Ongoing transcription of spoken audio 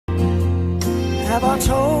Have I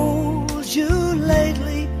told you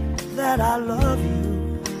lately that I love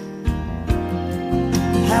you?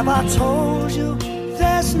 Have I told you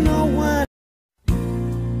there's no one?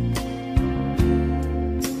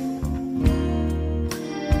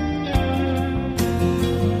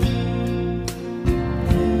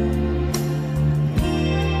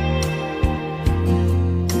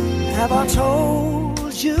 Have I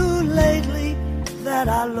told you lately that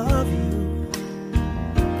I love you?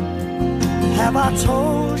 Have I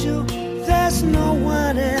told you there's no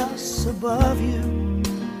one else above you?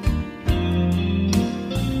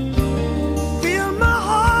 Fill my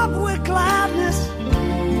heart with gladness,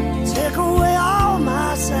 take away all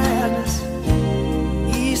my sadness,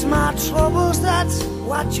 ease my troubles, that's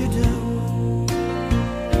what you do.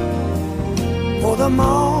 For the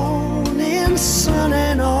morning sun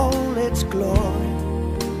and all its glory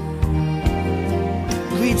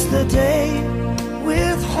greets the day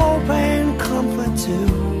with hope and comfort too.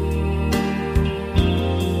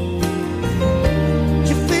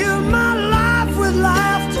 You fill my life with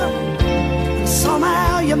laughter, and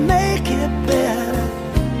somehow you make it better.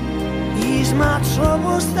 Ease my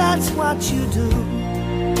troubles, that's what you do.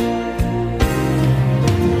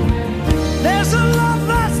 There's a love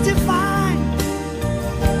that's divine,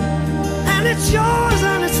 and it's yours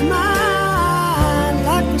and it's mine,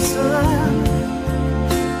 like the sun.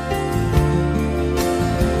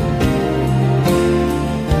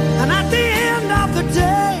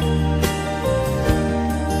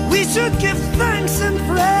 We should give thanks and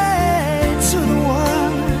pray to the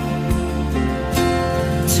one,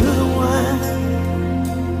 to the one.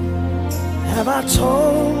 Have I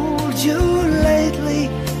told you lately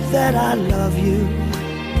that I love you?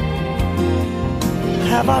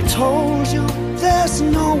 Have I told you there's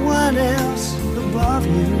no one else above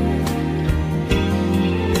you?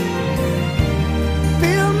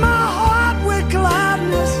 Fill my heart with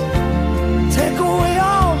gladness, take away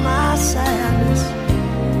all my sadness,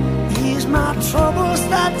 ease my troubles,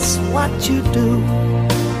 that's what you do.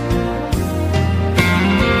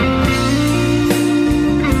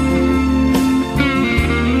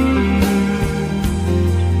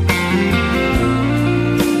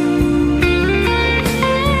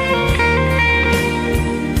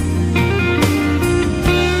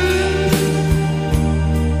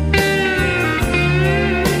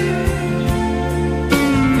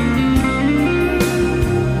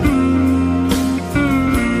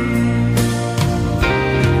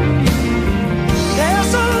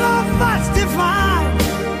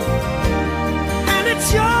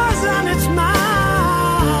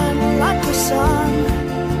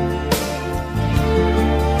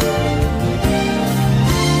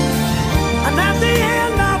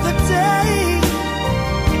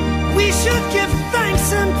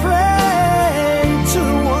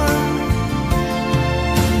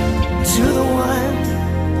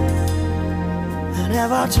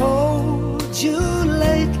 Have I told you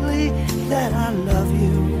lately that I love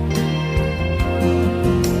you?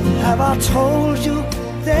 Have I told you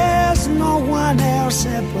there's no one else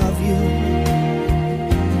above you?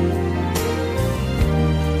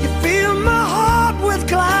 You fill my heart with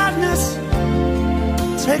gladness,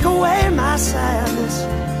 take away my sadness,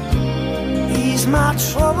 ease my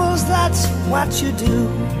troubles, that's what you do.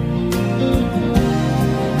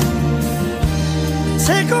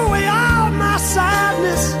 Take away all my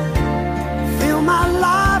sadness, fill my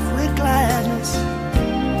life with gladness,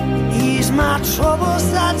 ease my troubles,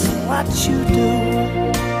 that's what you do.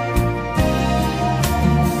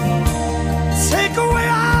 Take away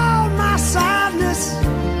all my sadness,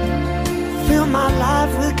 fill my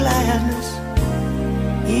life with gladness,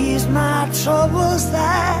 ease my troubles,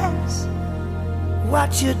 that's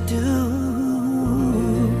what you do.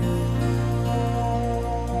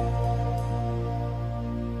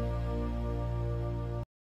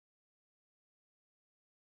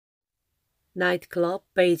 Nightclub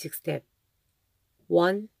basic step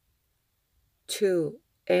 1, 2,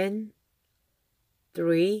 and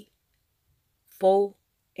 3, 4,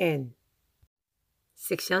 and.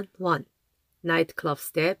 Section 1. Nightclub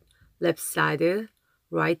step. Left side,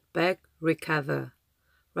 right back, recover.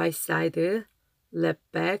 Right side,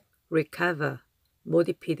 left back, recover.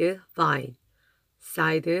 Modified vine.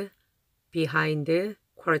 Side, behind,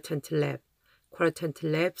 quadrant left. Quadrant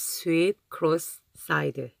left, sweep, cross,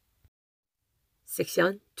 side.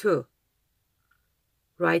 Section 2.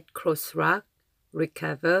 Right cross rock,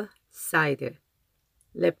 recover, side.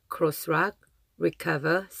 Left cross rock,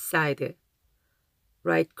 recover, side.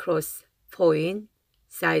 Right cross point,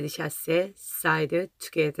 side chasse, side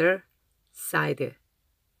together, side.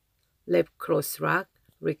 Left cross rock,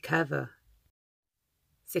 recover.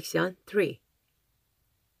 Section 3.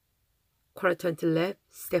 quarter turn to left,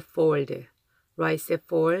 step forward. Right step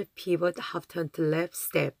forward, pivot, half turn to left,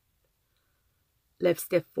 step. Left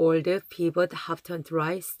step forward, pivot, half turn to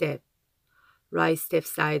right, step. Right step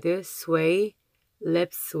side, sway,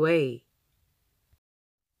 left sway.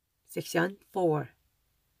 Section 4.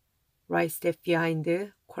 Right step behind,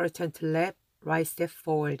 quarter turn to left, right step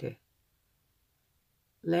forward.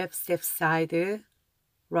 Left step side,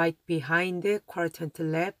 right behind, quarter turn to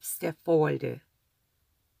left, step forward.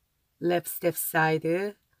 Left step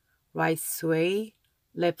side, right sway,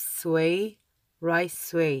 left sway, right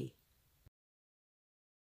sway.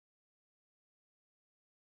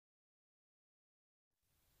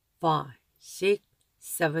 5, 6,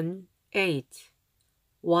 7, 8.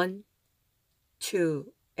 1,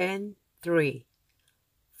 2, and 3,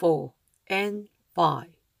 4, and 5,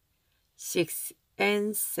 6,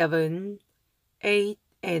 and 7, 8,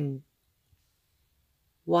 and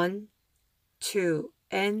 1, 2,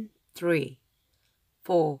 and 3,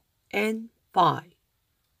 4, and 5,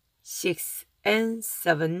 6, and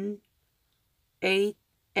 7, 8,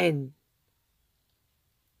 and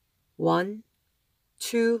 1,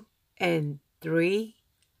 2, and 3,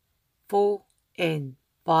 4, and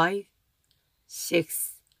 5,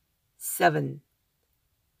 6, 7,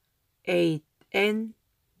 8, and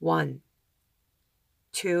 1,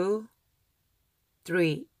 2,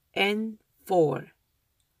 3, and 4,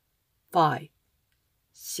 5,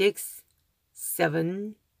 6,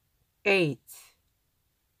 7, 8.